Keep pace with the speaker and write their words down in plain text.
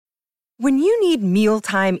When you need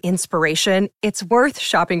mealtime inspiration, it's worth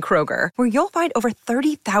shopping Kroger, where you'll find over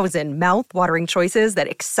 30,000 mouth-watering choices that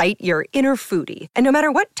excite your inner foodie. And no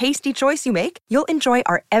matter what tasty choice you make, you'll enjoy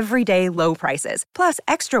our everyday low prices, plus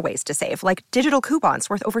extra ways to save, like digital coupons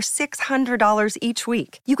worth over $600 each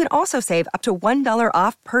week. You can also save up to $1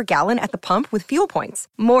 off per gallon at the pump with fuel points.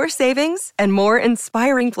 More savings and more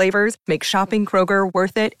inspiring flavors make shopping Kroger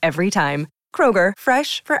worth it every time. Kroger,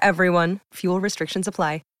 fresh for everyone. Fuel restrictions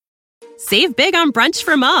apply. Save big on brunch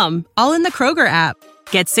for mom, all in the Kroger app.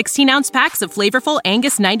 Get 16-ounce packs of flavorful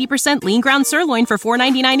Angus 90% lean ground sirloin for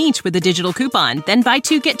 $4.99 each with a digital coupon. Then buy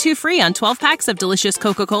 2, get 2 free on 12 packs of delicious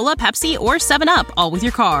Coca-Cola, Pepsi, or 7-Up, all with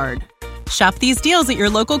your card. Shop these deals at your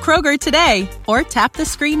local Kroger today, or tap the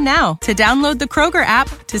screen now to download the Kroger app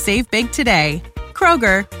to save big today.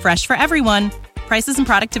 Kroger, fresh for everyone. Prices and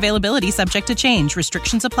product availability subject to change.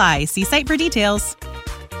 Restrictions apply. See site for details.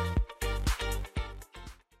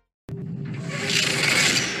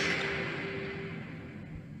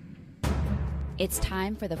 It's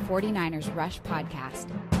time for the 49ers Rush podcast.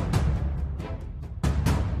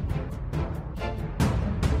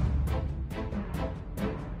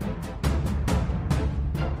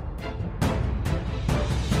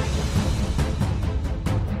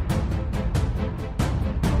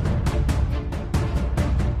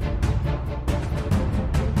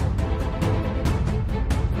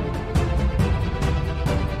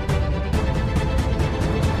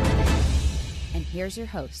 And here's your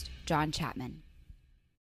host, John Chapman.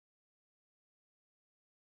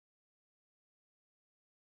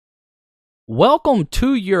 Welcome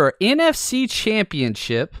to your NFC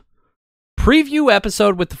Championship preview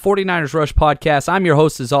episode with the 49ers Rush podcast. I'm your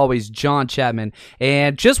host, as always, John Chapman,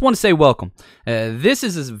 and just want to say welcome. This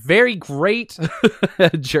is a very great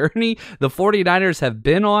journey the 49ers have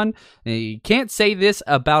been on. You can't say this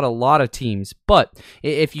about a lot of teams, but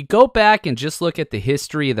if you go back and just look at the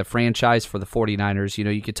history of the franchise for the 49ers,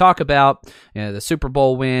 you could talk about the Super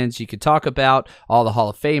Bowl wins, you could talk about all the Hall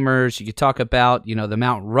of Famers, you could talk about the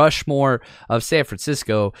Mount Rushmore of San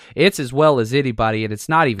Francisco. It's as well as anybody, and it's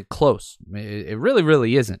not even close. It really,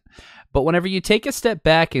 really isn't. But whenever you take a step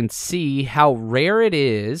back and see how rare it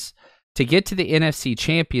is to get to the NFC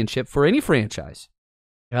Championship for any franchise,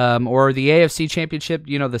 or the AFC Championship,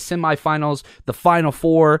 the semifinals, the Final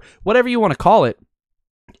Four, whatever you want to call it,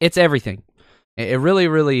 it's everything. It really,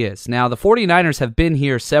 really is. Now, the 49ers have been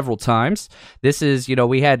here several times. This is,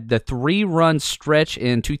 we had the 3-run stretch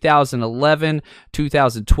in 2011,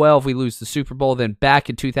 2012. We lose the Super Bowl. Then back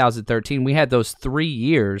in 2013, we had those 3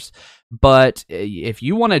 years. But if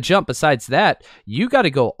you want to jump besides that, you got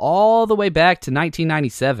to go all the way back to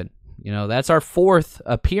 1997. That's our 4th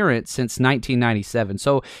appearance since 1997.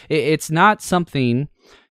 So it's not something,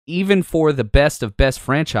 even for the best of best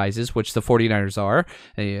franchises, which the 49ers are,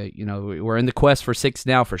 we're in the quest for 6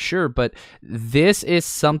 now for sure, but this is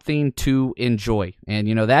something to enjoy. And,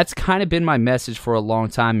 that's kind of been my message for a long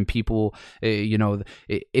time. And people,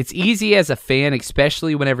 it's easy as a fan,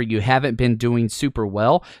 especially whenever you haven't been doing super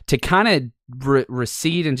well, to kind of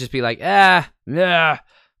recede and just be like, yeah, you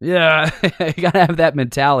gotta have that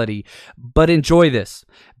mentality, but enjoy this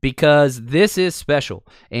because this is special.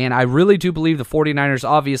 And I really do believe the 49ers,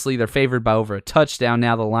 obviously they're favored by over a touchdown.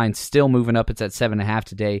 Now the line's still moving up. It's at 7.5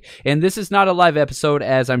 today. And this is not a live episode,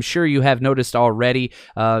 as I'm sure you have noticed already,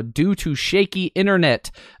 due to shaky internet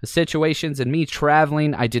situations and me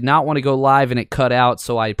traveling. I did not want to go live and it cut out.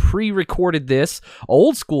 So I pre-recorded this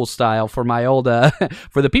old school style for my old,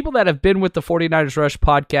 for the people that have been with the 49ers Rush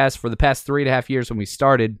podcast for the past 3.5 years when we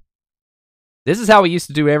started. This is how we used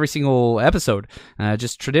to do every single episode,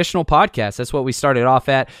 just traditional podcasts. That's what we started off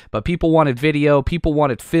at, but people wanted video, people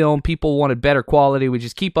wanted film, people wanted better quality. We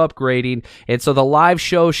just keep upgrading, and so the live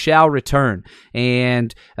show shall return.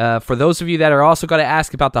 And for those of you that are also going to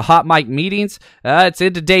ask about the hot mic meetings, it's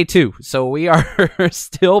into day 2, so we are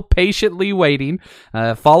still patiently waiting.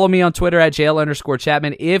 Follow me on Twitter at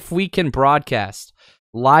JL_Chapman if we can broadcast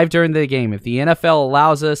live during the game. If the NFL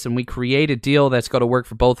allows us and we create a deal that's going to work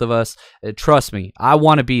for both of us, trust me, I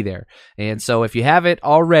want to be there. And so if you haven't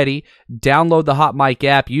already, download the Hot Mic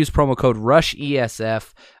app, use promo code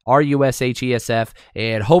RUSHESF, RUSHESF,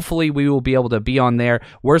 and hopefully we will be able to be on there.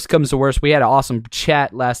 Worst comes to worst, we had an awesome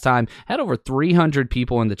chat last time. Had over 300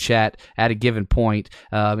 people in the chat at a given point,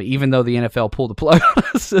 even though the NFL pulled the plug on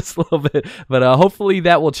us just a little bit. But hopefully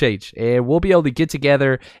that will change, and we'll be able to get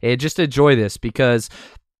together and just enjoy this because,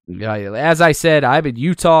 as I said, I'm in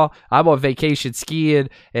Utah. I'm on vacation skiing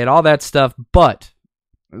and all that stuff, but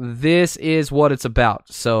this is what it's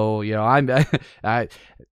about. So, I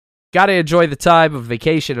got to enjoy the time of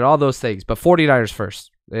vacation and all those things, but 49ers first.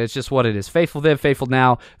 It's just what it is. Faithful then, faithful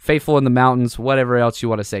now, faithful in the mountains, whatever else you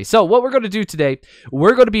want to say. So what we're going to do today,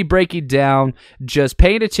 we're going to be breaking down, just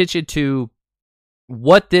paying attention to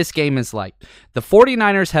what this game is like. The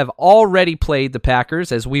 49ers have already played the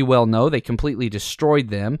Packers, as we well know. They completely destroyed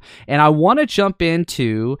them. And I want to jump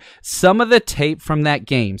into some of the tape from that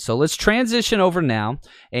game. So let's transition over now,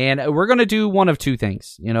 and we're going to do one of two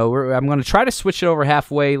things. I'm going to try to switch it over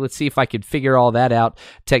halfway. Let's see if I could figure all that out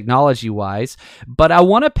technology-wise. But I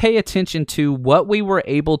want to pay attention to what we were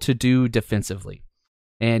able to do defensively.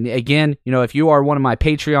 And again, if you are one of my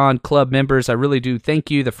Patreon club members, I really do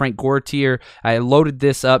thank you, the Frank Gore tier. I loaded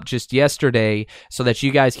this up just yesterday so that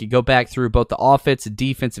you guys could go back through both the offense and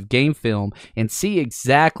defensive game film and see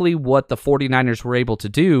exactly what the 49ers were able to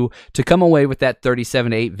do to come away with that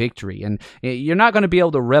 37-8 victory. And you're not going to be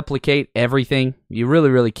able to replicate everything. You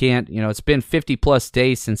really, really can't. It's been 50-plus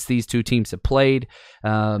days since these two teams have played.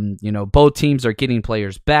 Both teams are getting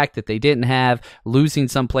players back that they didn't have, losing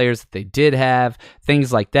some players that they did have,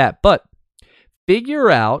 things like that. But figure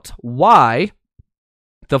out why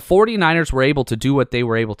the 49ers were able to do what they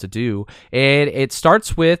were able to do. And it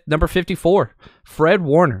starts with number 54, Fred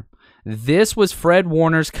Warner. This was Fred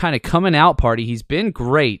Warner's kind of coming out party. He's been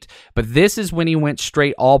great, but this is when he went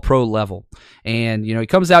straight all-pro level. And, he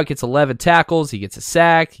comes out, gets 11 tackles, he gets a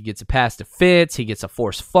sack, he gets a pass defense, he gets a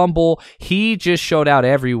forced fumble. He just showed out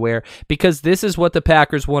everywhere because this is what the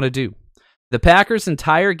Packers want to do. The Packers'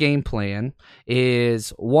 entire game plan is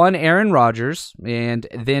one, Aaron Rodgers, and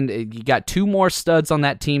then you got two more studs on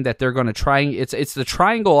that team that they're going to try. It's the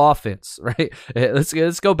triangle offense, right?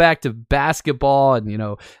 Let's go back to basketball and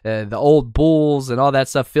the old Bulls and all that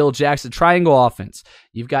stuff. Phil Jackson, triangle offense.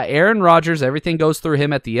 You've got Aaron Rodgers. Everything goes through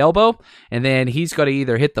him at the elbow, and then he's going to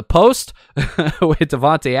either hit the post with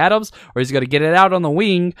Davante Adams, or he's going to get it out on the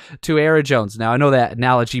wing to Aaron Jones. Now, I know that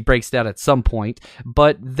analogy breaks down at some point,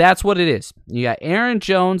 but that's what it is. You got Aaron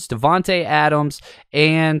Jones, Davante Adams,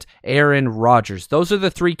 and Aaron Rodgers. Those are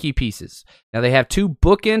the three key pieces. Now, they have two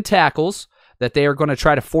bookend tackles that they are going to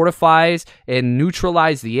try to fortify and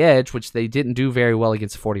neutralize the edge, which they didn't do very well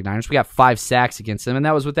against the 49ers. We got 5 sacks against them, and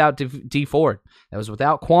that was without D Ford. That was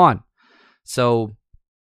without Quan. So,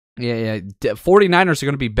 49ers are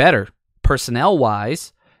going to be better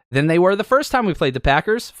personnel-wise than they were the first time we played the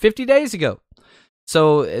Packers 50 days ago.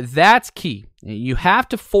 So that's key. You have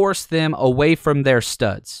to force them away from their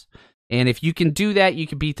studs. And if you can do that, you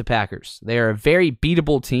can beat the Packers. They're a very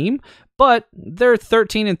beatable team, but they're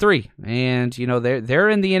 13-3, and they're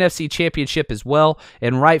in the NFC Championship as well,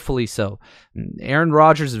 and rightfully so. Aaron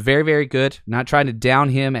Rodgers is very, very good. Not trying to down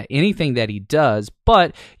him at anything that he does,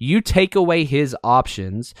 but you take away his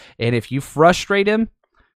options, and if you frustrate him,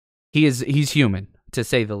 he's human, to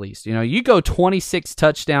say the least. You go 26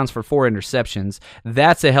 touchdowns for 4 interceptions.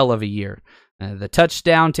 That's a hell of a year. The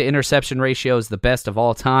touchdown to interception ratio is the best of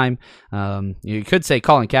all time. You could say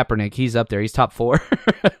Colin Kaepernick. He's up there. He's top 4.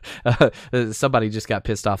 Somebody just got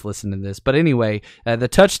pissed off listening to this. But anyway, the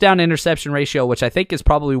touchdown interception ratio, which I think is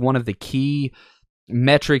probably one of the key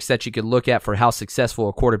metrics that you could look at for how successful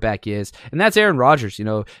a quarterback is, and that's Aaron Rodgers.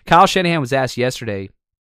 Kyle Shanahan was asked yesterday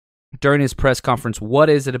during his press conference, what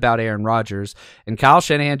is it about Aaron Rodgers? And Kyle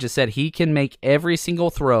Shanahan just said he can make every single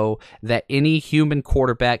throw that any human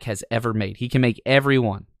quarterback has ever made. He can make every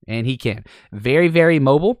one, and he can. Very, very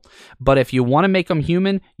mobile, but if you want to make him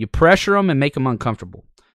human, you pressure him and make him uncomfortable.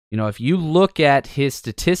 If you look at his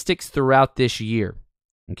statistics throughout this year,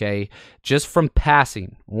 okay, just from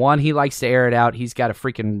passing, one, he likes to air it out. He's got a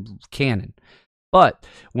freaking cannon. But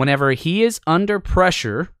whenever he is under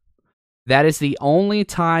pressure, that is the only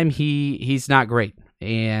time he's not great.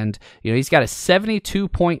 And, he's got a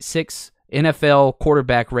 72.6 NFL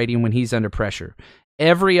quarterback rating when he's under pressure.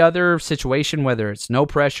 Every other situation, whether it's no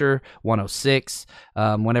pressure, 106.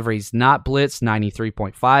 Whenever he's not blitzed,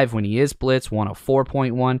 93.5. When he is blitzed,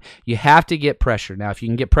 104.1. You have to get pressure. Now, if you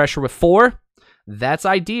can get pressure with 4, that's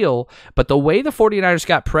ideal. But the way the 49ers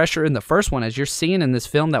got pressure in the first one, as you're seeing in this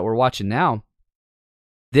film that we're watching now,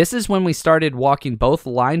 this is when we started walking both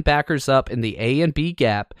linebackers up in the A and B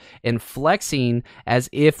gap and flexing as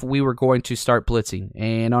if we were going to start blitzing.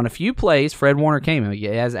 And on a few plays, Fred Warner came.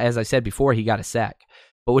 As I said before, he got a sack.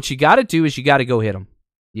 But what you got to do is you got to go hit him.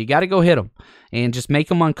 You got to go hit him and just make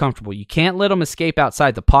him uncomfortable. You can't let him escape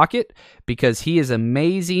outside the pocket because he is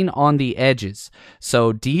amazing on the edges.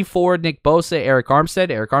 So D Ford, Nick Bosa, Eric Armstead.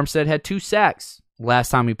 Eric Armstead had 2 sacks last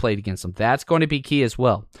time we played against them. That's going to be key as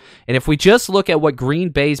well. And if we just look at what Green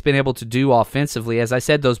Bay's been able to do offensively, as I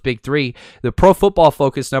said, those big 3, the Pro Football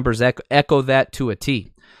Focus numbers echo that to a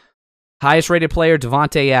T. Highest rated player,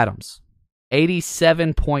 Davante Adams.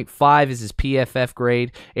 87.5 is his PFF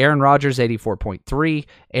grade. Aaron Rodgers, 84.3.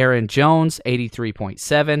 Aaron Jones,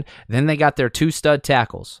 83.7. Then they got their two stud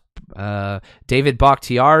tackles. David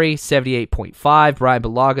Bakhtiari, 78.5. Brian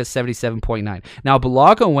Bulaga, 77.9. Now,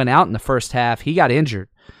 Bulaga went out in the first half. He got injured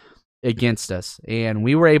against us, and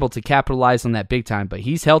we were able to capitalize on that big time, but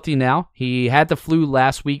he's healthy now. He had the flu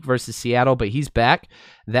last week versus Seattle, but he's back.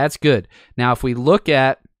 That's good. Now, if we look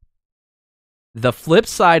at the flip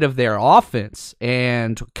side of their offense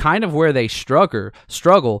and kind of where they struggle,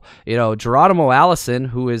 Geronimo Allison,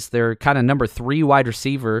 who is their kind of number 3 wide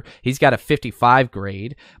receiver, he's got a 55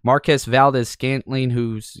 grade. Marquez Valdes-Scantling,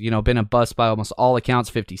 who's, been a bust by almost all accounts,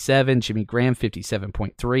 57. Jimmy Graham,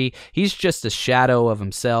 57.3. He's just a shadow of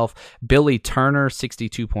himself. Billy Turner,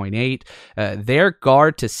 62.8. Their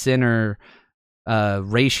guard to center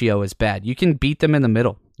ratio is bad. You can beat them in the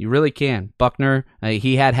middle. You really can. Buckner,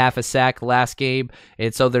 he had half a sack last game.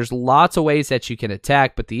 And so there's lots of ways that you can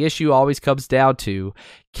attack, but the issue always comes down to,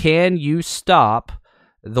 can you stop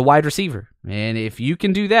the wide receiver? And if you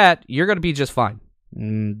can do that, you're going to be just fine.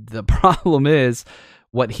 The problem is,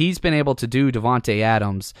 what he's been able to do, Davante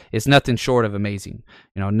Adams, is nothing short of amazing.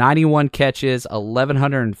 91 catches,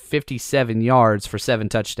 1,157 yards for 7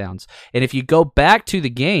 touchdowns. And if you go back to the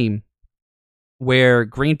game where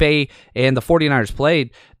Green Bay and the 49ers played,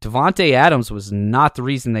 Davante Adams was not the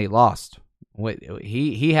reason they lost.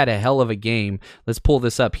 He had a hell of a game. Let's pull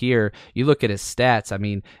this up here. You look at his stats. I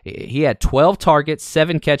mean, he had 12 targets,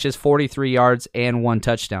 7 catches, 43 yards, and 1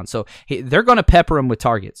 touchdown. So they're going to pepper him with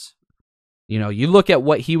targets. You look at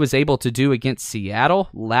what he was able to do against Seattle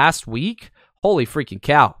last week. Holy freaking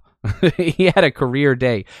cow. He had a career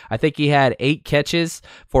day. I think he had 8 catches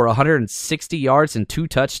for 160 yards and 2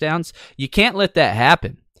 touchdowns. You can't let that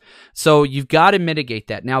happen. So you've got to mitigate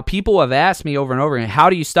that. Now, people have asked me over and over again,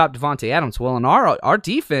 how do you stop Davante Adams? Well, in our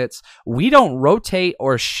defense, we don't rotate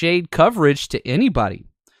or shade coverage to anybody.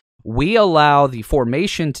 We allow the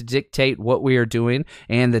formation to dictate what we are doing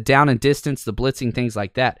and the down and distance, the blitzing, things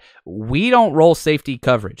like that. We don't roll safety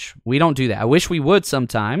coverage. We don't do that. I wish we would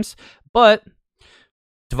sometimes, but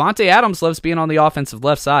Davante Adams loves being on the offensive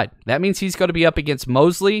left side. That means he's going to be up against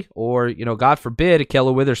Mosley or, God forbid,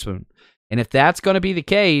 Ahkello Witherspoon. And if that's going to be the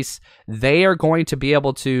case, they are going to be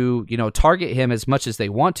able to, target him as much as they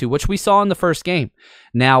want to, which we saw in the first game.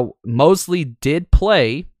 Now, Mosley did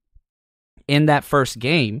play in that first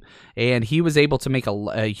game, and he was able to make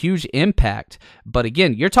a huge impact. But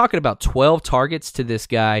again, you're talking about 12 targets to this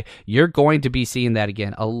guy. You're going to be seeing that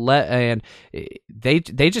again. And they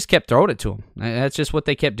just kept throwing it to him. That's just what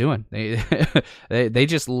they kept doing. They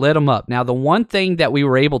just lit him up. Now, the one thing that we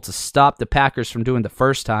were able to stop the Packers from doing the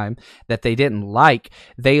first time that they didn't like,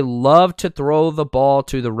 they love to throw the ball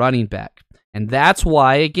to the running back. And that's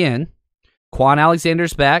why, again, Quan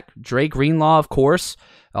Alexander's back. Dre Greenlaw, of course,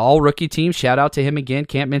 all rookie team. Shout out to him again.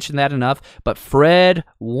 Can't mention that enough. But Fred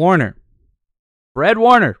Warner.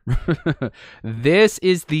 This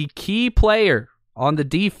is the key player on the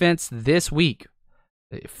defense this week.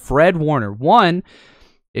 Fred Warner. One,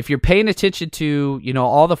 if you're paying attention to,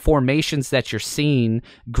 all the formations that you're seeing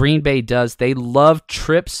Green Bay does, they love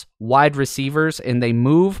trips wide receivers, and they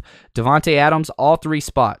move Davante Adams all 3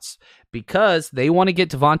 spots because they want to get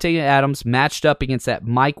Davante Adams matched up against that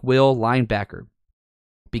Mike Will linebacker.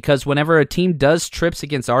 Because whenever a team does trips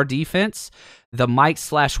against our defense, the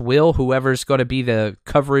Mike/Will, whoever's going to be the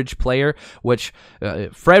coverage player, which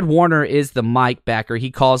Fred Warner is the Mike backer. He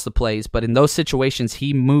calls the plays, but in those situations,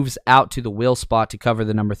 he moves out to the Will spot to cover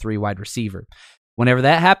the number 3 wide receiver. Whenever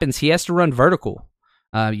that happens, he has to run vertical.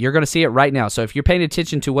 You're going to see it right now. So if you're paying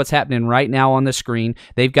attention to what's happening right now on the screen,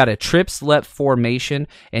 they've got a trips left formation,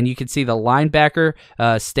 and you can see the linebacker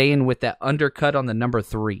staying with that undercut on the number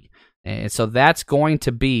 3. And so that's going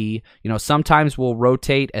to be, sometimes we'll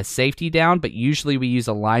rotate a safety down, but usually we use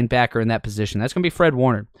a linebacker in that position. That's going to be Fred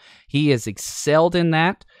Warner. He has excelled in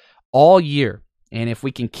that all year. And if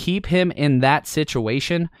we can keep him in that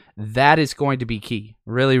situation, that is going to be key.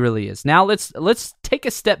 Really, really is. Now let's take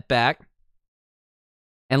a step back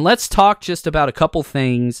and let's talk just about a couple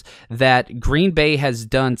things that Green Bay has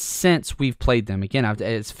done since we've played them. Again,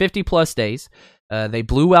 it's 50-plus days. They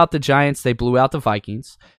blew out the Giants. They blew out the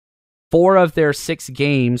Vikings. 4 of their 6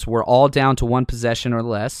 games were all down to 1 possession or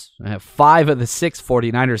less. 5 of the 6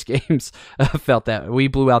 49ers games felt that. We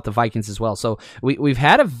blew out the Vikings as well. So we've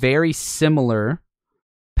had a very similar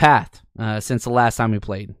path since the last time we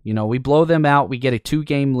played. We blow them out. We get a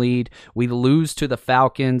 2-game lead. We lose to the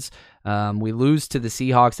Falcons. We lose to the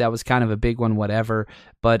Seahawks. That was kind of a big one, whatever.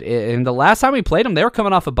 But in the last time we played them, they were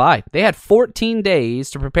coming off a bye. They had 14 days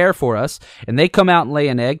to prepare for us, and they come out and lay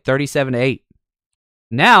an egg 37-8.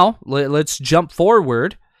 Now, let's jump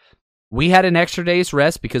forward. We had an extra day's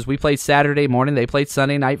rest because we played Saturday morning. They played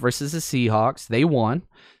Sunday night versus the Seahawks. They won.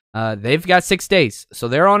 They've got 6 days, so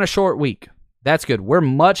they're on a short week. That's good. We're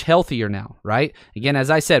much healthier now, right? Again, as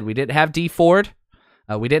I said, we didn't have Dee Ford.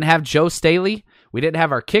 We didn't have Joe Staley. We didn't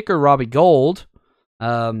have our kicker, Robbie Gould. We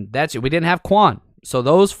didn't have Quan. So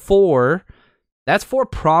that's 4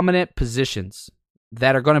 prominent positions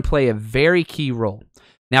that are going to play a very key role.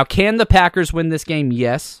 Now, can the Packers win this game?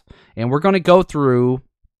 Yes. And we're going to go through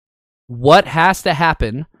what has to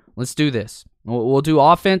happen. Let's do this. We'll do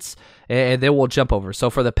offense, and then we'll jump over. So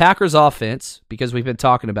for the Packers offense, because we've been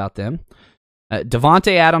talking about them,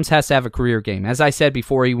 Davante Adams has to have a career game. As I said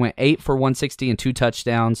before, he went 8 for 160 and 2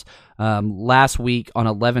 touchdowns last week on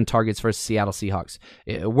 11 targets versus Seattle Seahawks.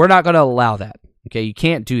 We're not going to allow that. Okay, you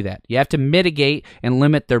can't do that. You have to mitigate and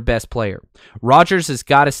limit their best player. Rodgers has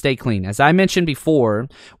got to stay clean. As I mentioned before,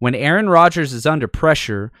 when Aaron Rodgers is under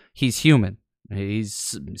pressure, he's human.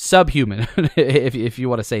 He's subhuman, if you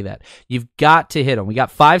want to say that. You've got to hit him. We got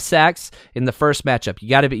 5 sacks in the first matchup. You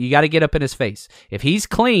got to get up in his face. If he's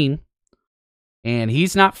clean and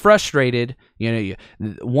he's not frustrated,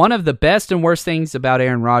 one of the best and worst things about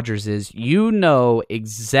Aaron Rodgers is you know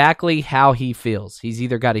exactly how he feels. He's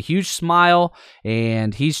either got a huge smile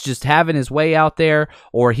and he's just having his way out there,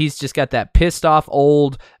 or he's just got that pissed off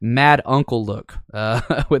old mad uncle look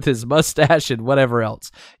with his mustache and whatever else.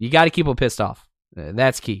 You got to keep him pissed off.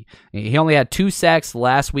 That's key. He only had 2 sacks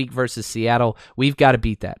last week versus Seattle. We've got to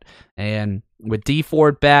beat that. And with Dee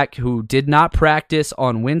Ford back, who did not practice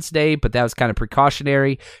on Wednesday, but that was kind of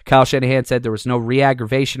precautionary. Kyle Shanahan said there was no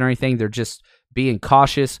re-aggravation or anything. They're just being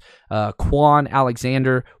cautious. Quan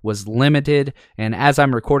Alexander was limited, and as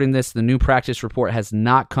I'm recording this, the new practice report has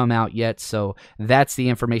not come out yet, so that's the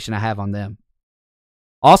information I have on them.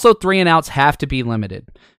 Also, 3-and-outs have to be limited.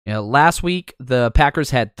 Last week, the Packers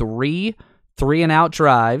had 3 3-and-out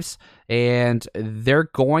drives, and they're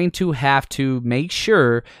going to have to make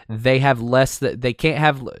sure they have less. They can't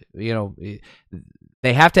have,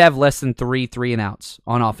 they have to have less than 3 3-and-outs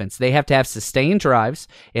on offense. They have to have sustained drives,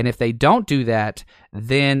 and if they don't do that,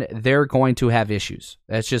 then they're going to have issues.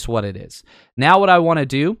 That's just what it is. Now, what I want to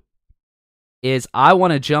do is I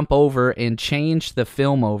want to jump over and change the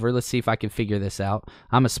film over. Let's see if I can figure this out.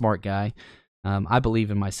 I'm a smart guy. I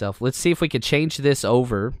believe in myself. Let's see if we can change this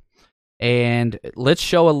over. And let's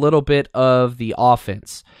show a little bit of the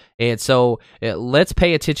offense. And so let's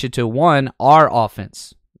pay attention to, our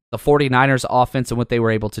offense, the 49ers offense and what they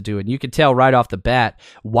were able to do. And you can tell right off the bat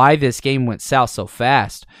why this game went south so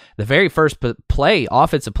fast. The very first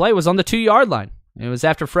offensive play, was on the 2-yard line. It was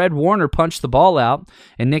after Fred Warner punched the ball out,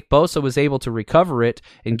 and Nick Bosa was able to recover it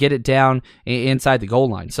and get it down inside the goal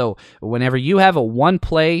line. So whenever you have a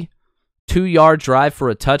 1-play, 2-yard drive for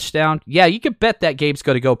a touchdown, yeah, you could bet that game's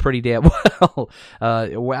going to go pretty damn well.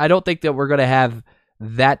 I don't think that we're going to have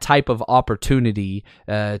that type of opportunity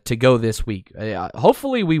to go this week.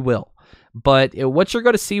 Hopefully we will. But what you're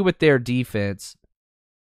going to see with their defense,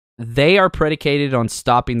 they are predicated on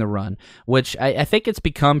stopping the run, which I think it's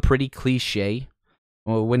become pretty cliche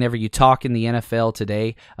whenever you talk in the NFL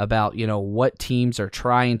today about, what teams are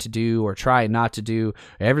trying to do or trying not to do.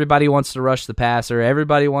 Everybody wants to rush the passer.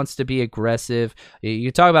 Everybody wants to be aggressive. You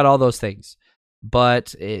talk about all those things.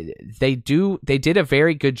 But they did a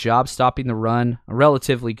very good job stopping the run, a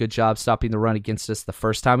relatively good job stopping the run against us the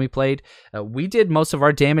first time we played. We did most of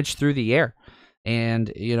our damage through the air.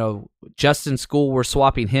 And, Justin School, we're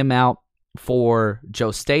swapping him out for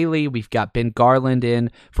Joe Staley. We've got Ben Garland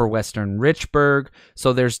in for Western Richburg.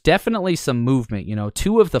 So there's definitely some movement.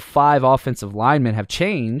 2 of the 5 offensive linemen have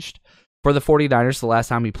changed for the 49ers the last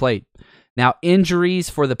time we played. Now, injuries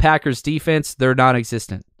for the Packers defense, they're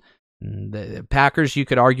non-existent. The Packers, you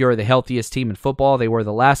could argue, are the healthiest team in football. They were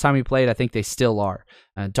the last time we played. I think they still are.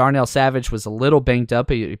 Darnell Savage was a little banged up.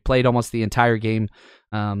 He played almost the entire game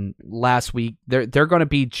last week. They're going to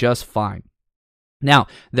be just fine. Now,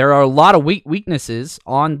 there are a lot of weaknesses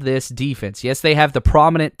on this defense. Yes, they have the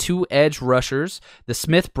prominent 2 edge rushers, the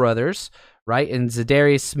Smith brothers, right? And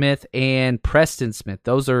Zadarius Smith and Preston Smith.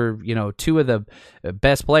 Those are, 2 of the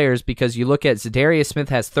best players, because you look at Zadarius Smith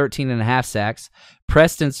has 13.5 sacks.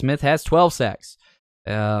 Preston Smith has 12 sacks.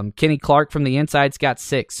 Kenny Clark from the inside's got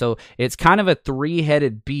 6. So it's kind of a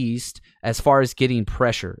 3-headed beast as far as getting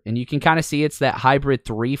pressure. And you can kind of see it's that hybrid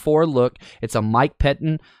 3-4 look. It's a Mike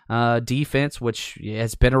Pettin defense, which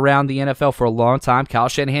has been around the NFL for a long time. Kyle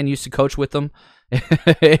Shanahan used to coach with them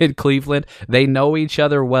in Cleveland. They know each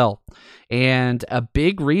other well. And a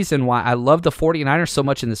big reason why I love the 49ers so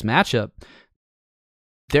much in this matchup,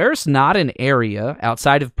 there's not an area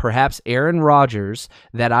outside of perhaps Aaron Rodgers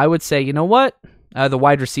that I would say, you know what? the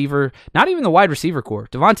wide receiver, not even the wide receiver core.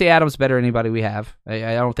 Davante Adams better than anybody we have.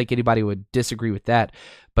 I don't think anybody would disagree with that.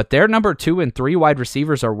 But their number 2 and 3 wide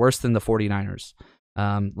receivers are worse than the 49ers.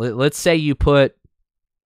 Let's say you put,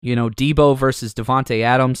 Debo versus Davante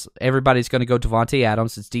Adams. Everybody's going to go Davante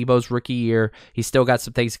Adams. It's Debo's rookie year. He's still got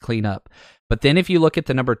some things to clean up. But then if you look at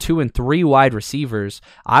the number 2 and 3 wide receivers,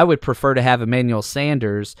 I would prefer to have Emmanuel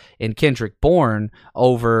Sanders and Kendrick Bourne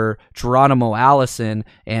over Geronimo Allison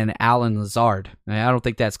and Alan Lazard. I don't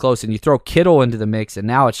think that's close. And you throw Kittle into the mix, and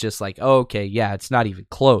now it's just like, okay, yeah, it's not even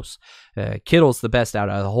close. Kittle's the best out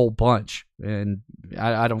of the whole bunch, and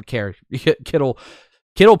I don't care. Kittle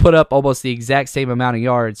put up almost the exact same amount of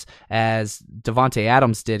yards as Davante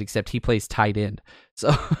Adams did, except he plays tight end.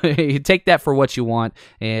 So you take that for what you want,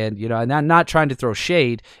 and I'm not trying to throw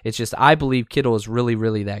shade. It's just I believe Kittle is really,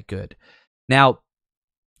 really that good. Now,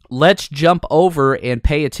 let's jump over and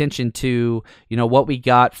pay attention to what we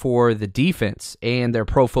got for the defense and their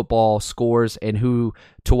Pro Football scores and who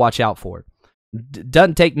to watch out for.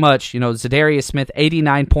 Doesn't take much. Zadarius Smith,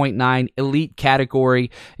 89.9, elite category.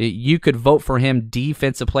 You could vote for him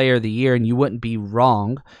Defensive Player of the Year, and you wouldn't be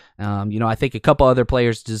wrong. I think a couple other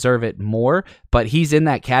players deserve it more, but he's in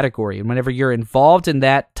that category. And whenever you're involved in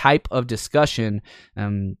that type of discussion,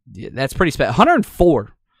 that's pretty special.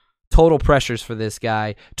 104 total pressures for this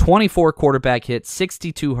guy, 24 quarterback hits,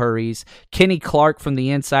 62 hurries. Kenny Clark from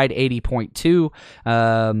the inside,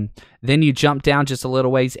 80.2. Then you jump down just a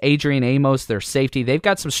little ways. Adrian Amos, their safety. They've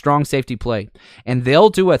got some strong safety play, and they'll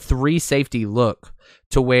do a 3-safety look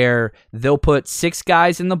to where they'll put 6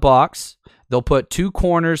 guys in the box. They'll put 2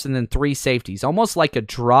 corners and then 3 safeties, almost like a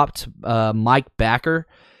dropped Mike Backer.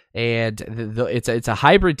 And it's a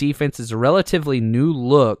hybrid defense. It's a relatively new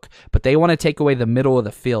look, but they want to take away the middle of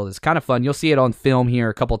the field. It's kind of fun. You'll see it on film here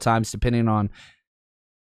a couple times, depending on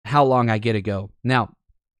how long I get to go. Now,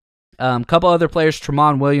 a couple other players.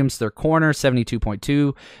 Tramon Williams, their corner,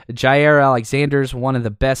 72.2. Jair Alexander's one of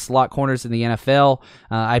the best slot corners in the NFL.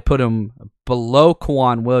 I put him below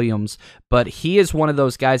Kwan Williams, but he is one of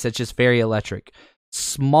those guys that's just very electric.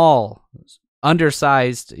 Small,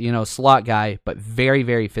 undersized, slot guy, but very,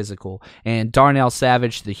 very physical. And Darnell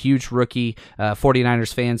Savage, the huge rookie,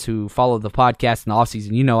 49ers fans who follow the podcast in the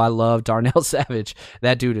offseason, I love Darnell Savage.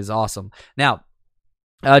 That dude is awesome. Now,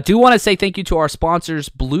 I do want to say thank you to our sponsors,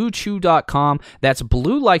 BlueChew.com. That's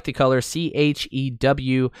blue like the color,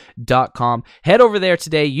 CHEW.com. Head over there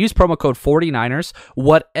today. Use promo code 49ers.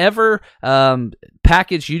 Whatever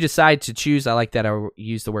package you decide to choose, I like that I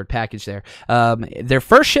use the word package there. Their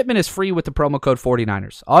first shipment is free with the promo code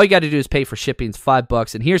 49ers. All you got to do is pay for shipping. It's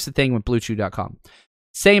 $5. And here's the thing with BlueChew.com.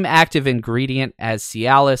 Same active ingredient as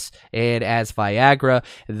Cialis and as Viagra.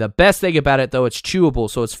 The best thing about it, though, it's chewable,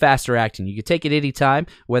 so it's faster acting. You can take it anytime,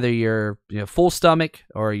 whether you're full stomach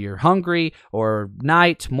or you're hungry or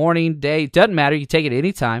night, morning, day. Doesn't matter. You take it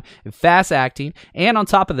anytime. Fast acting. And on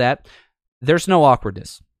top of that, there's no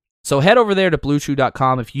awkwardness. So head over there to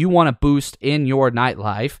BlueChew.com if you want to boost in your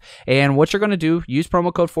nightlife. And what you're going to do, use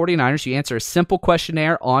promo code 49ers. You answer a simple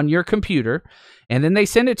questionnaire on your computer, and then they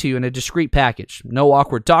send it to you in a discreet package. No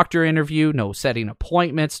awkward doctor interview, no setting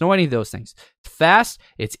appointments, no any of those things. It's fast,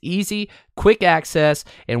 it's easy, quick access,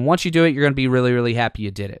 and once you do it, you're going to be really, really happy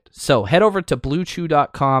you did it. So head over to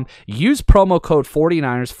BlueChew.com, use promo code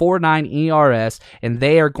 49ers, 49ERS, and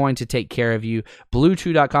they are going to take care of you.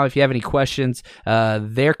 BlueChew.com, if you have any questions,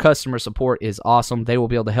 their customer support is awesome. They will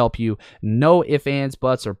be able to help you. No ifs, ands,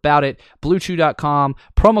 buts, or about it. BlueChew.com,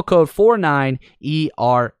 promo code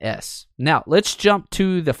 49ERS. Now, let's jump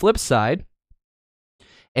to the flip side,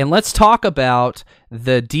 and let's talk about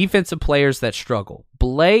the defensive players that struggle.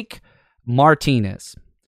 Blake Martinez,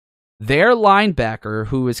 their linebacker,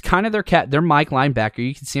 who is kind of their Mike linebacker.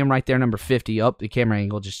 You can see him right there, number 50. Oh, the camera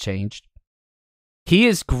angle just changed. He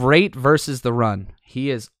is great versus the run.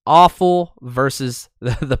 He is awful versus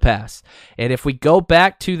the pass. And if we go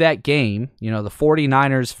back to that game, the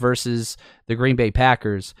 49ers versus the Green Bay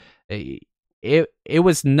Packers, it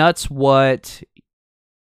was nuts what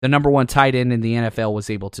the number 1 tight end in the NFL was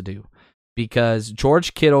able to do, because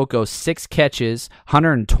George Kittle goes 6 catches,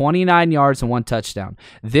 129 yards, and 1 touchdown.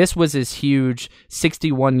 This was his huge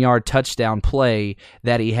 61-yard touchdown play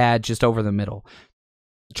that he had just over the middle.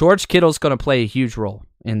 George Kittle's going to play a huge role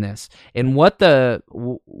in this. And what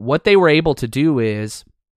they were able to do is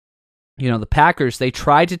the Packers, they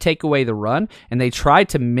tried to take away the run, and they tried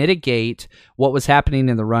to mitigate what was happening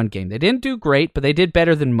in the run game. They didn't do great, but they did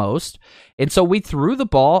better than most. And so we threw the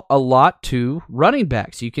ball a lot to running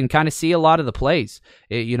backs. You can kind of see a lot of the plays.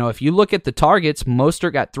 If you look at the targets,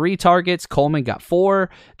 Mostert got 3 targets, Coleman got 4,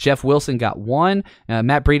 Jeff Wilson got 1.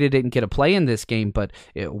 Matt Breida didn't get a play in this game, but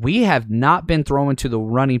we have not been throwing to the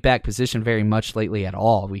running back position very much lately at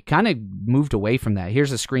all. We kind of moved away from that.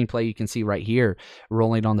 Here's a screenplay you can see right here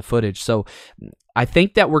rolling on the footage. So I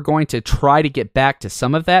think that we're going to try to get back to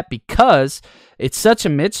some of that because it's such a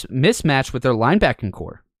mismatch with their linebacking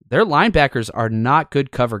core. Their linebackers are not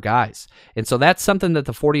good cover guys. And so that's something that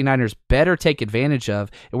the 49ers better take advantage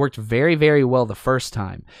of. It worked very, very well the first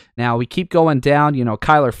time. Now, we keep going down.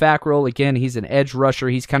 Kyler Fackrell, again, he's an edge rusher.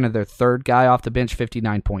 He's kind of their third guy off the bench,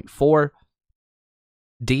 59.4.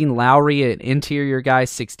 Dean Lowry, an interior guy,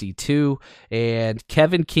 62. And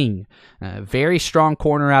Kevin King, a very strong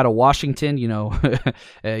corner out of Washington.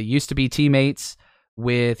 Used to be teammates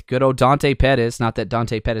with good old Dante Pettis. Not that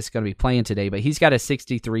Dante Pettis is going to be playing today, but he's got a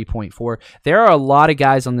 63.4. There are a lot of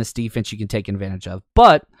guys on this defense you can take advantage of.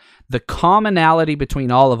 But the commonality between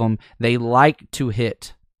all of them, they like to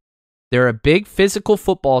hit. They're a big physical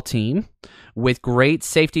football team with great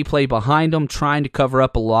safety play behind them, trying to cover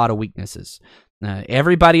up a lot of weaknesses.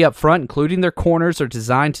 Everybody up front, including their corners, are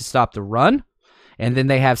designed to stop the run. And then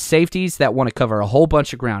they have safeties that want to cover a whole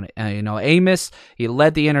bunch of ground. Amos, he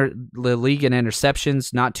led the league in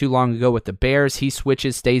interceptions not too long ago with the Bears. He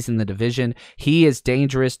switches, stays in the division. He is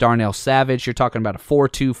dangerous. Darnell Savage, you're talking about a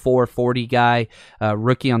 4.2, 4.40 guy,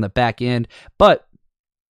 rookie on the back end. But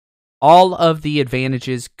all of the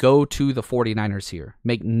advantages go to the 49ers here.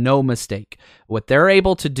 Make no mistake. What they're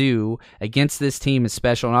able to do against this team is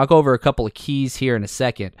special, and I'll go over a couple of keys here in a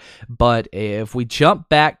second. But if we jump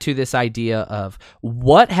back to this idea of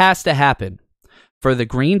what has to happen for the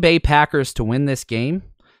Green Bay Packers to win this game,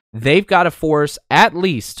 they've got to force at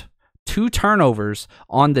least 2 turnovers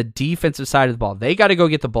on the defensive side of the ball. They got to go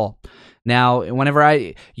get the ball. Now,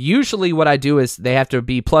 usually what I do is they have to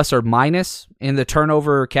be plus or minus in the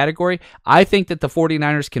turnover category. I think that the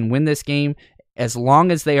 49ers can win this game as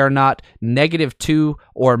long as they are not -2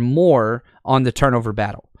 or more on the turnover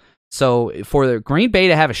battle. So for the Green Bay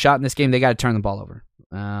to have a shot in this game, they got to turn the ball over.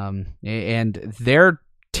 And their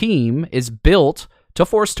team is built to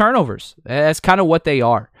force turnovers. That's kind of what they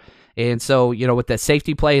are. And so, with that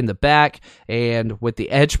safety play in the back and with the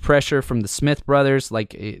edge pressure from the Smith brothers,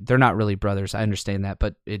 they're not really brothers. I understand that,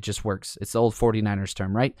 but it just works. It's the old 49ers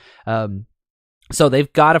term, right? So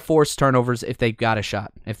they've got to force turnovers if they've got a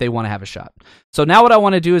shot, if they want to have a shot. So now what I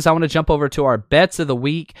want to do is I want to jump over to our bets of the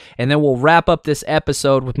week, and then we'll wrap up this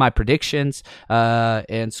episode with my predictions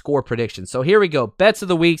and score predictions. So here we go. Bets of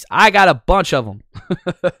the weeks. I got a bunch of them.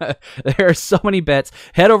 There are so many bets.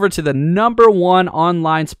 Head over to the #1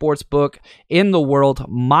 online sports book in the world,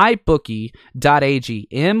 mybookie.ag,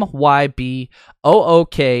 mybookie.ag.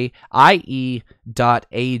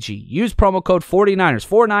 Use promo code 49ers,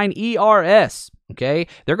 49ERS. Okay,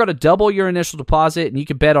 they're going to double your initial deposit, and you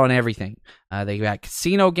can bet on everything. They got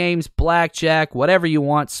casino games, blackjack, whatever you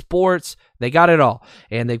want, sports. They got it all.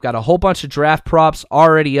 And they've got a whole bunch of draft props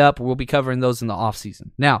already up. We'll be covering those in the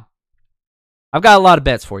offseason. Now, I've got a lot of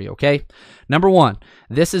bets for you, okay? #1,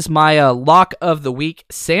 this is my lock of the week.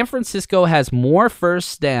 San Francisco has more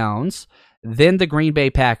first downs than the Green Bay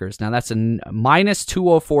Packers. Now, that's a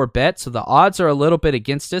 -204 bet, so the odds are a little bit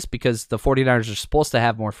against us because the 49ers are supposed to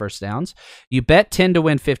have more first downs. You bet 10 to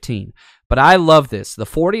win 15. But I love this. The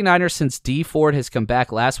 49ers, since Dee Ford has come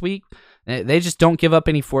back last week, they just don't give up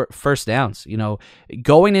any first downs.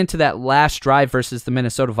 Going into that last drive versus the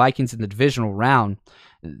Minnesota Vikings in the divisional round,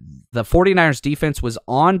 the 49ers defense was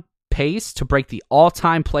on pace to break the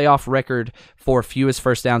all-time playoff record for fewest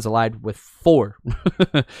first downs allowed with 4.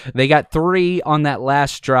 They got 3 on that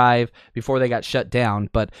last drive before they got shut down,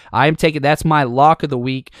 but that's my lock of the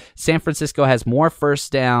week. San Francisco has more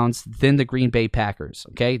first downs than the Green Bay Packers,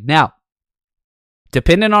 okay? Now,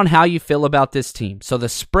 depending on how you feel about this team. So the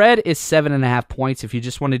spread is 7.5 points if you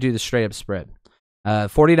just want to do the straight-up spread.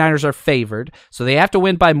 49ers are favored, so they have to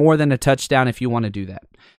win by more than a touchdown if you want to do that.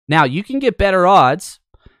 Now, you can get better odds.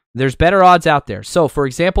 There's better odds out there. So, for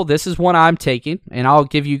example, this is one I'm taking, and I'll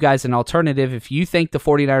give you guys an alternative if you think the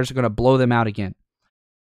 49ers are going to blow them out again.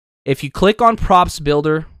 If you click on Props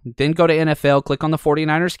Builder, then go to NFL, click on the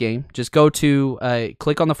 49ers game. Just go to,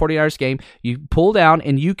 click on the 49ers game. You pull down,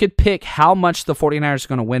 and you could pick how much the 49ers are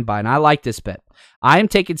going to win by, and I like this bet. I am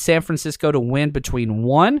taking San Francisco to win between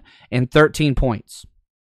 1 and 13 points.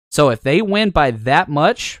 So if they win by that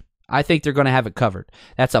much, I think they're going to have it covered.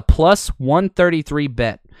 That's a plus 133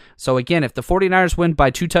 bet. So again, if the 49ers win by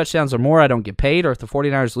 2 touchdowns or more, I don't get paid, or if the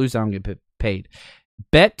 49ers lose, I don't get paid.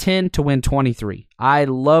 Bet 10 to win 23. I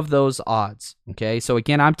love those odds. Okay, so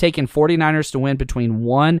again, I'm taking 49ers to win between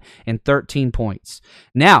 1 and 13 points.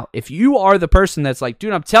 Now, if you are the person that's like,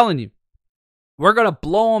 dude, I'm telling you, we're going to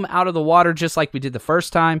blow them out of the water just like we did the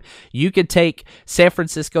first time, you could take San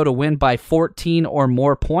Francisco to win by 14 or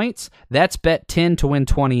more points. That's bet 10 to win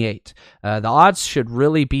 28. The odds should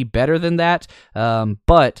really be better than that,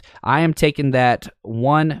 but I am taking that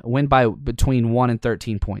win by between 1 and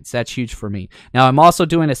 13 points. That's huge for me. Now, I'm also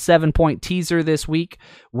doing a 7-point teaser this week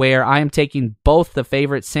where I am taking both the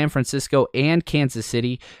favorites, San Francisco and Kansas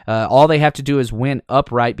City. All they have to do is win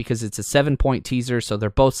upright because it's a 7-point teaser, so they're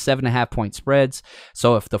both 7.5-point spreads.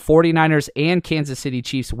 So if the 49ers and Kansas City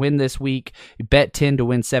Chiefs win this week, bet 10 to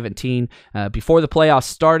win 17. Before the playoffs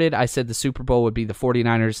started, I said the Super Bowl would be the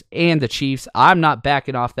 49ers and the Chiefs. I'm not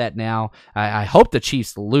backing off that now. I hope the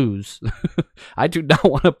Chiefs lose. I do not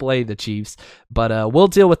want to play the Chiefs, but we'll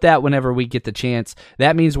deal with that whenever we get the chance.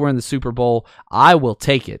 That means we're in the Super Bowl. I will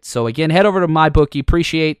take it. So again, head over to MyBookie.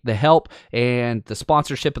 Appreciate the help and the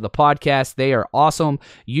sponsorship of the podcast. They are awesome.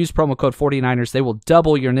 Use promo code 49ers. They will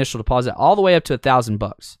double your initial deposit all the way up to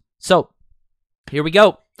 $1,000. So here we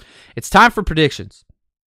go. It's time for predictions.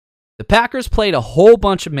 The Packers played a whole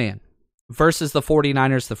bunch of man versus the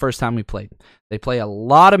 49ers the first time we played. They play a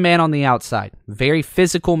lot of man on the outside. Very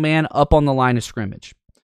physical man up on the line of scrimmage.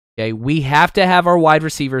 Okay, we have to have our wide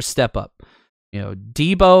receivers step up. You know,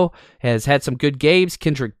 Debo has had some good games.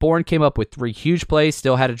 Kendrick Bourne came up with 3 huge plays,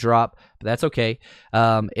 still had a drop, but that's okay.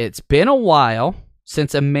 It's been a while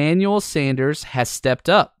since Emmanuel Sanders has stepped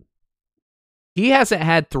up. He hasn't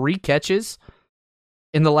had 3 catches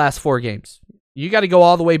in the last 4 games. You got to go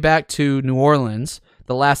all the way back to New Orleans,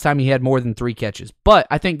 the last time he had more than 3 catches. But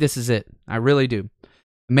I think this is it. I really do.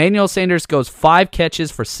 Emmanuel Sanders goes 5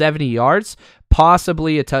 catches for 70 yards,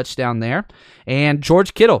 possibly a touchdown there. And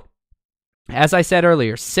George Kittle, as I said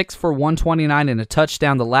earlier, 6 for 129 and a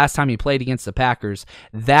touchdown the last time he played against the Packers.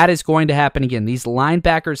 That is going to happen again. These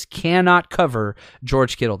linebackers cannot cover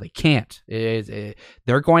George Kittle. They can't.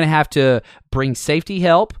 They're going to have to bring safety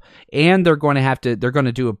help, and they're going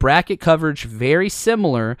to do a bracket coverage very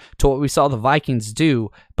similar to what we saw the Vikings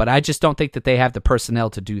do, but I just don't think that they have the personnel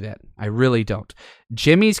to do that. I really don't.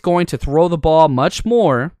 Jimmy's going to throw the ball much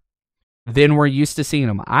more than we're used to seeing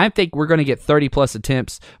him. I think we're going to get 30-plus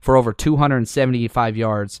attempts for over 275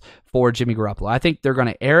 yards for Jimmy Garoppolo. I think they're going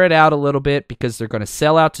to air it out a little bit because they're going to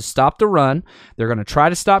sell out to stop the run. They're going to try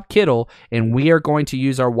to stop Kittle, and we are going to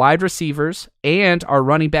use our wide receivers and our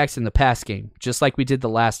running backs in the pass game, just like we did the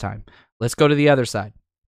last time. Let's go to the other side.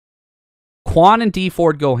 Quan and D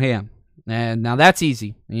Ford go ham. And now that's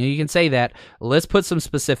easy. You can say that. Let's put some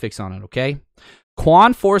specifics on it, okay?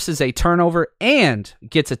 Quan forces a turnover and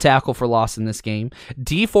gets a tackle for loss in this game.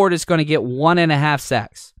 D Ford is going to get 1.5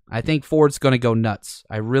 sacks. I think Ford's going to go nuts.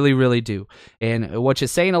 I really, really do. And which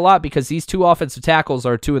is saying a lot because these 2 offensive tackles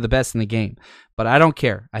are 2 of the best in the game. But I don't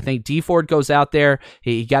care. I think D Ford goes out there.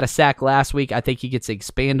 He got a sack last week. I think he gets to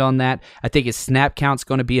expand on that. I think his snap count's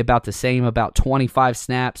going to be about the same, about 25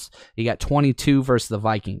 snaps. He got 22 versus the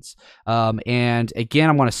Vikings. And again,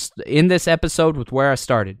 I'm going to end this episode with where I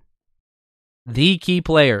started. The key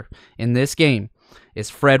player in this game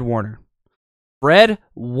is Fred Warner. Fred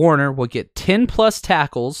Warner will get 10-plus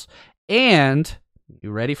tackles and,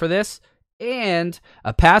 you ready for this? And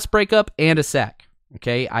a pass breakup and a sack.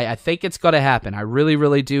 Okay, I think it's going to happen. I really,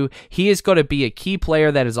 really do. He is going to be a key player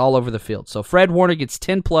that is all over the field. So Fred Warner gets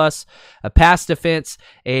 10+, a pass defense,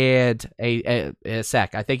 and a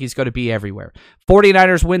sack. I think he's going to be everywhere.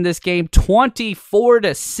 49ers win this game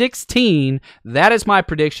 24-16. That is my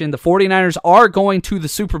prediction. The 49ers are going to the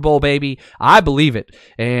Super Bowl, baby. I believe it.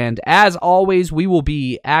 And as always, we will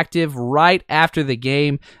be active right after the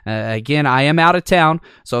game. Again, I am out of town,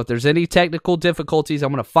 so if there's any technical difficulties,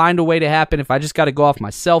 I'm going to find a way to happen. If I just got to go off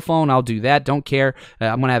my cell phone, I'll do that. Don't care.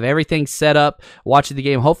 I'm going to have everything set up, watching the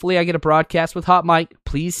game. Hopefully, I get a broadcast with Hot Mike.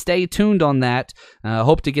 Please stay tuned on that.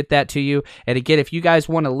 Hope to get that to you. And again, if you guys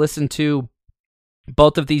want to listen to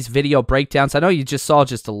both of these video breakdowns, I know you just saw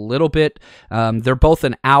just a little bit. They're both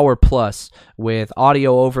an hour plus with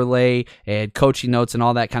audio overlay and coaching notes and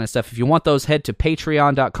all that kind of stuff. If you want those, head to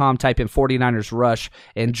patreon.com, type in 49ers Rush,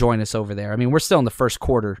 and join us over there. I mean, we're still in the first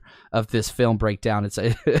quarter of this film breakdown. It's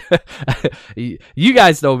you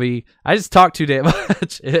guys know me. I just talk too damn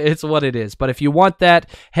much. It's what it is. But if you want that,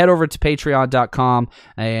 head over to patreon.com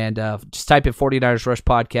and just type in 49ers Rush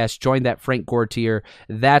Podcast. Join that Frank Gore tier.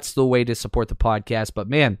 That's the way to support the podcast. But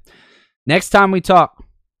man, next time we talk,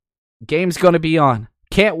 game's going to be on.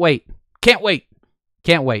 Can't wait.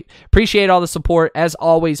 Can't wait. Appreciate all the support. As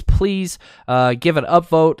always, please give an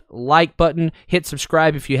upvote, like button, hit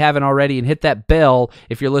subscribe if you haven't already, and hit that bell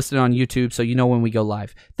if you're listening on YouTube so you know when we go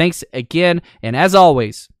live. Thanks again, and as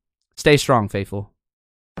always, stay strong, faithful.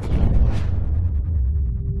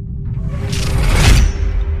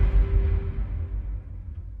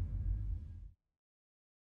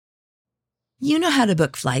 You know how to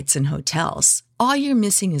book flights and hotels. All you're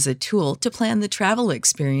missing is a tool to plan the travel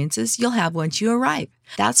experiences you'll have once you arrive.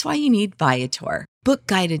 That's why you need Viator. Book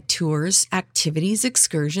guided tours, activities,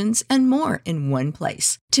 excursions, and more in one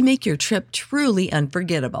place to make your trip truly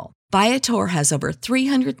unforgettable. Viator has over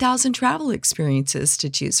 300,000 travel experiences to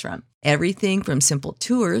choose from. Everything from simple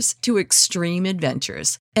tours to extreme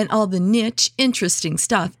adventures and all the niche, interesting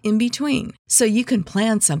stuff in between. So you can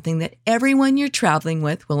plan something that everyone you're traveling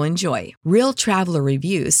with will enjoy. Real traveler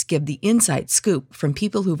reviews give the inside scoop from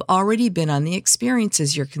people who've already been on the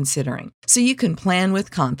experiences you're considering. So you can plan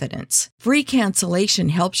with confidence. Free cancellation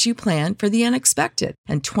helps you plan for the unexpected.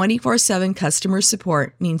 And 24/7 customer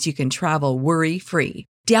support means you can travel worry-free.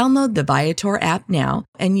 Download the Viator app now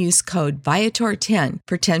and use code Viator10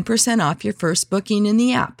 for 10% off your first booking in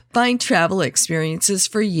the app. Find travel experiences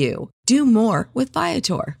for you. Do more with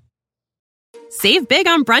Viator. Save big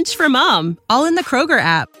on brunch for mom, all in the Kroger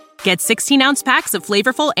app. Get 16-ounce packs of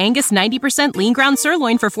flavorful Angus 90% lean ground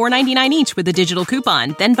sirloin for $4.99 each with a digital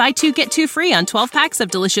coupon. Then buy 2, get 2 free on 12 packs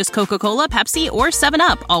of delicious Coca-Cola, Pepsi, or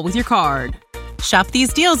 7-Up, all with your card. Shop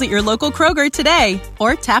these deals at your local Kroger today,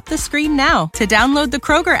 or tap the screen now to download the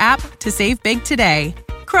Kroger app to save big today.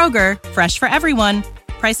 Kroger, fresh for everyone.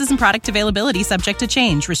 Prices and product availability subject to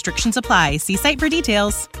change. Restrictions apply. See site for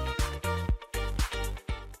details.